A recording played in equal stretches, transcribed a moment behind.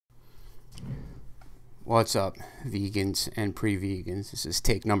What's up, vegans and pre-vegans? This is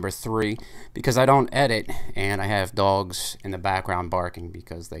take number 3 because I don't edit and I have dogs in the background barking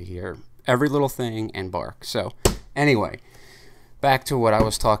because they hear every little thing and bark. So anyway, back to what I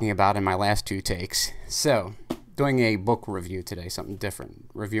was talking about in my last 2 takes. So, doing a book review today, something different.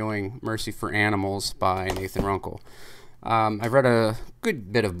 Reviewing Mercy for Animals by Nathan Runkle. I've read a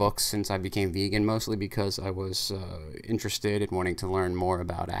good bit of books since I became vegan, mostly because I was interested in wanting to learn more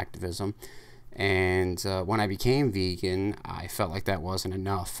about activism. And when I became vegan, I felt like that wasn't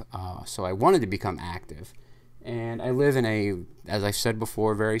enough. So I wanted to become active. And I live in a, as I said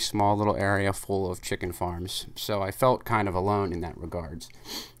before, very small little area full of chicken farms. So I felt kind of alone in that regards.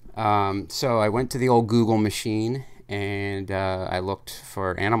 So I went to the old Google machine and I looked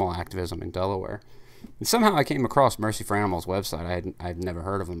for animal activism in Delaware. And somehow I came across Mercy for Animals website. I'd never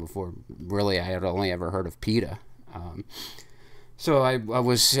heard of them before. Really, I had only ever heard of PETA. So I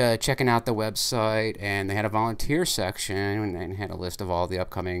was checking out the website, and they had a volunteer section, and had a list of all the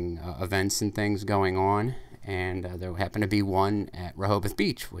upcoming events and things going on. And there happened to be one at Rehoboth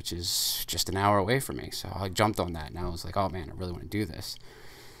Beach, which is just an hour away from me. So I jumped on that, and I was like, oh man, I really want to do this.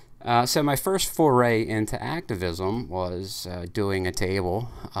 So my first foray into activism was doing a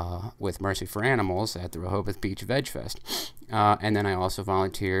table with Mercy for Animals at the Rehoboth Beach Veg Fest. And then I also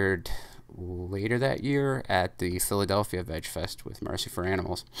volunteered later that year at the Philadelphia Veg Fest with Mercy for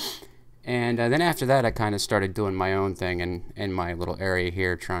Animals. And then after that, I kind of started doing my own thing in my little area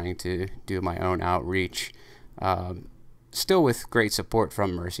here, trying to do my own outreach. Still with great support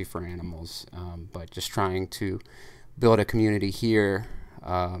from Mercy for Animals, but just trying to build a community here.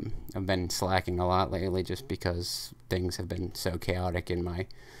 I've been slacking a lot lately just because things have been so chaotic in my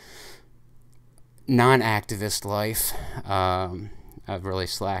non-activist life. I've really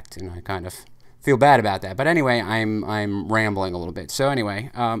slacked, and I kind of feel bad about that. But anyway, I'm rambling a little bit. So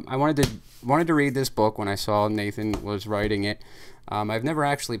anyway, I wanted to read this book when I saw Nathan was writing it. I've never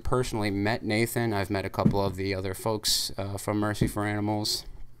actually personally met Nathan. I've met a couple of the other folks from Mercy for Animals,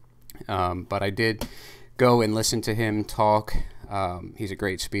 but I did go and listen to him talk. He's a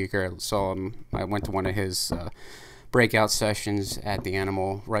great speaker. I went to one of his breakout sessions at the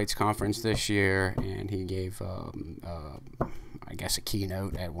Animal Rights Conference this year, and he gave, I guess, a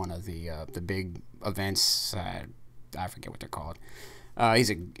keynote at one of the big events. I forget what they're called. He's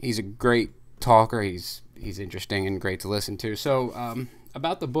a great talker. He's interesting and great to listen to. So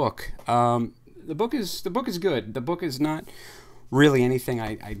about the book, the book is good. The book is not really anything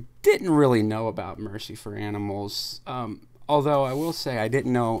I didn't really know about Mercy for Animals. Although I will say I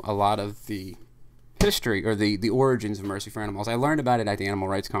didn't know a lot of the history or the origins of Mercy for Animals. I learned about it at the Animal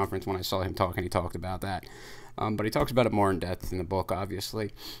Rights Conference when I saw him talk, and he talked about that. But he talks about it more in depth in the book,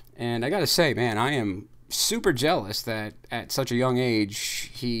 obviously. And I got to say, man, I am super jealous that at such a young age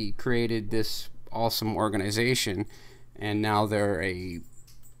he created this awesome organization, and now they're a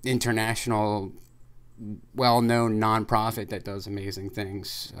international, well-known nonprofit that does amazing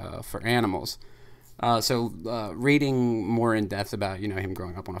things for animals. So reading more in depth about him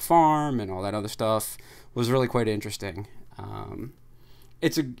growing up on a farm and all that other stuff was really quite interesting.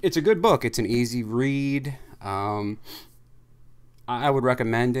 It's a good book. It's an easy read. I would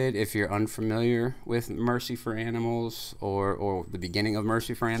recommend it if you're unfamiliar with Mercy for Animals or the beginning of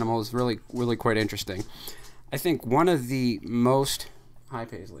Mercy for Animals. Really quite interesting. I think one of the most... Hi,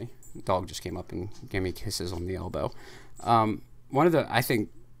 Paisley. The dog just came up and gave me kisses on the elbow. One of the, I think,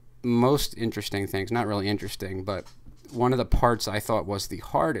 most interesting things, not really interesting, but one of the parts I thought was the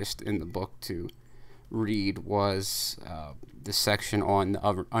hardest in the book to read was the section on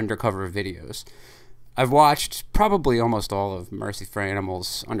the undercover videos. I've watched probably almost all of Mercy for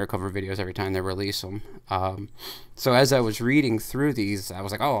Animals undercover videos every time they release them. So as I was reading through these, I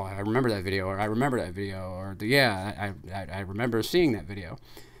was like, oh, I remember that video, or I remember that video, or yeah, I remember seeing that video.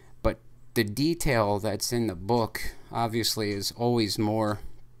 But the detail that's in the book obviously is always more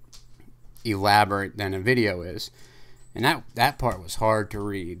elaborate than a video is, and that part was hard to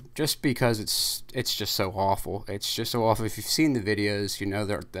read just because it's just so awful. It's just so awful. If you've seen the videos, you know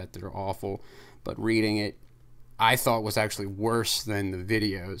that they're awful, but reading it I thought was actually worse than the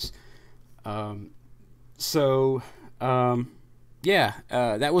videos. Yeah,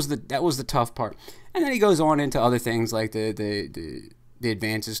 that was the tough part. And then he goes on into other things like the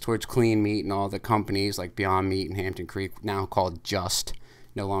advances towards clean meat and all the companies like Beyond Meat and Hampton Creek, now called Just,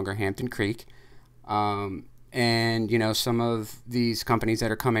 no longer Hampton Creek. And some of these companies that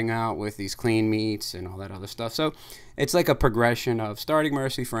are coming out with these clean meats and all that other stuff. So it's like a progression of starting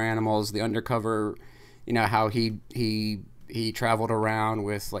Mercy for Animals, the undercover, how he traveled around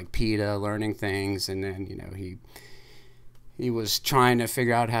with like PETA learning things, and then he he was trying to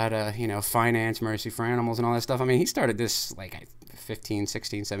figure out how to, you know, finance Mercy for Animals and all that stuff. I mean, he started this like 15,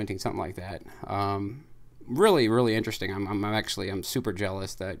 16, 17, something like that. Really, really interesting. I'm super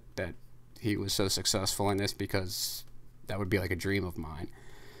jealous that he was so successful in this, because that would be like a dream of mine.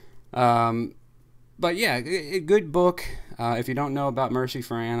 But yeah, a good book. If you don't know about Mercy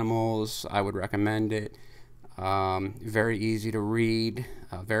for Animals, I would recommend it. Very easy to read,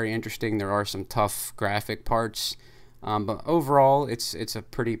 very interesting. There are some tough graphic parts, but overall, it's a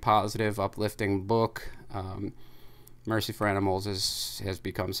pretty positive, uplifting book. Mercy for Animals has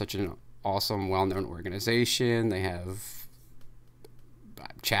become such an awesome, well-known organization. They have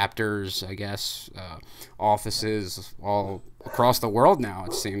chapters, I guess, offices all across the world now,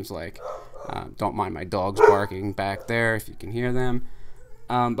 it seems like. Don't mind my dogs barking back there if you can hear them.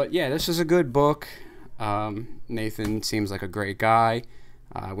 But yeah, this is a good book. Nathan seems like a great guy.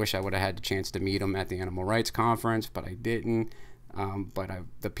 I wish I would have had the chance to meet him at the Animal Rights Conference, but I didn't. But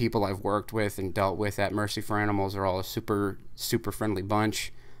the people I've worked with and dealt with at Mercy for Animals are all a super, super friendly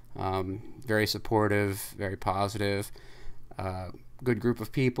bunch. Very supportive, very positive. Good group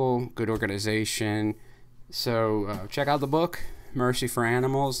of people, good organization. So check out the book, Mercy for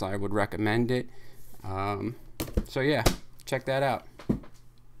Animals. I would recommend it. So yeah, check that out.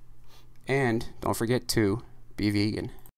 And don't forget to be vegan.